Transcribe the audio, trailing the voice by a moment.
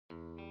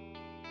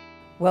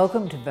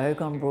Welcome to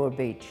Vogue on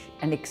Broadbeach,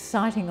 an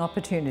exciting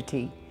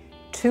opportunity.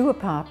 2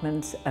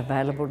 apartments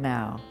available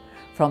now.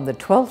 From the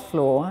 12th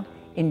floor,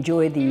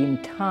 enjoy the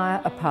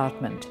entire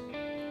apartment.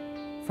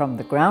 From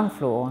the ground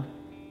floor,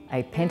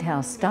 a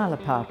penthouse style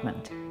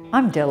apartment.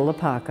 I'm Della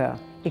Parker,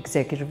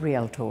 Executive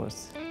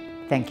Realtors.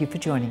 Thank you for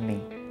joining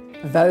me.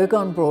 Vogue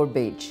on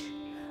Broadbeach,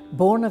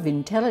 born of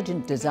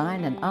intelligent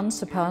design and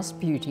unsurpassed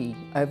beauty,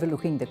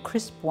 overlooking the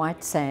crisp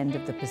white sand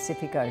of the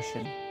Pacific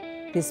Ocean.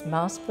 This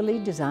masterfully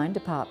designed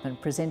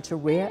apartment presents a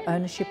rare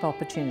ownership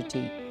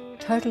opportunity,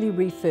 totally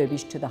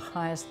refurbished to the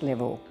highest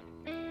level.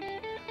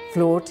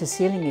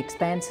 Floor-to-ceiling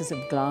expanses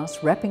of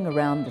glass wrapping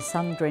around the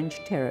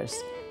sun-drenched terrace,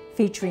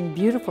 featuring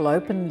beautiful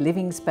open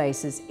living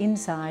spaces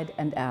inside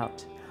and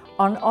out.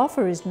 On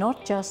offer is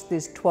not just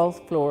this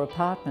 12th floor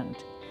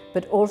apartment,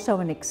 but also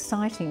an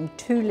exciting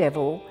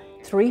 2-level,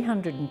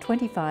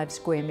 325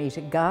 square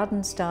metre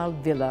garden-style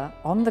villa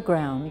on the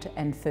ground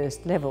and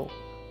first level.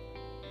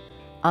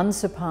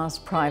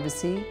 Unsurpassed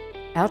privacy,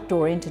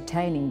 outdoor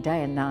entertaining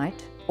day and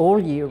night, all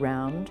year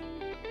round,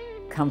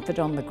 comfort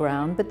on the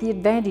ground, but the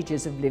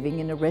advantages of living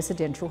in a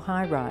residential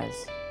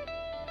high-rise.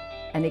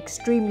 An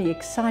extremely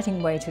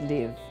exciting way to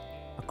live,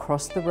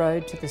 across the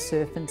road to the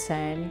surf and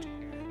sand,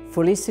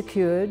 fully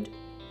secured,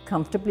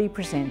 comfortably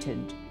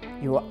presented,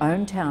 your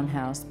own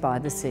townhouse by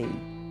the sea.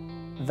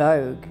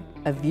 Vogue,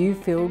 a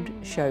view-filled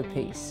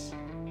showpiece.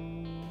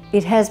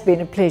 It has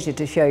been a pleasure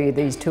to show you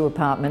these 2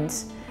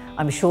 apartments.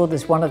 I'm sure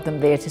there's one of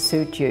them there to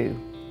suit you.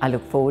 I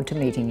look forward to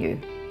meeting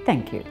you.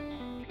 Thank you.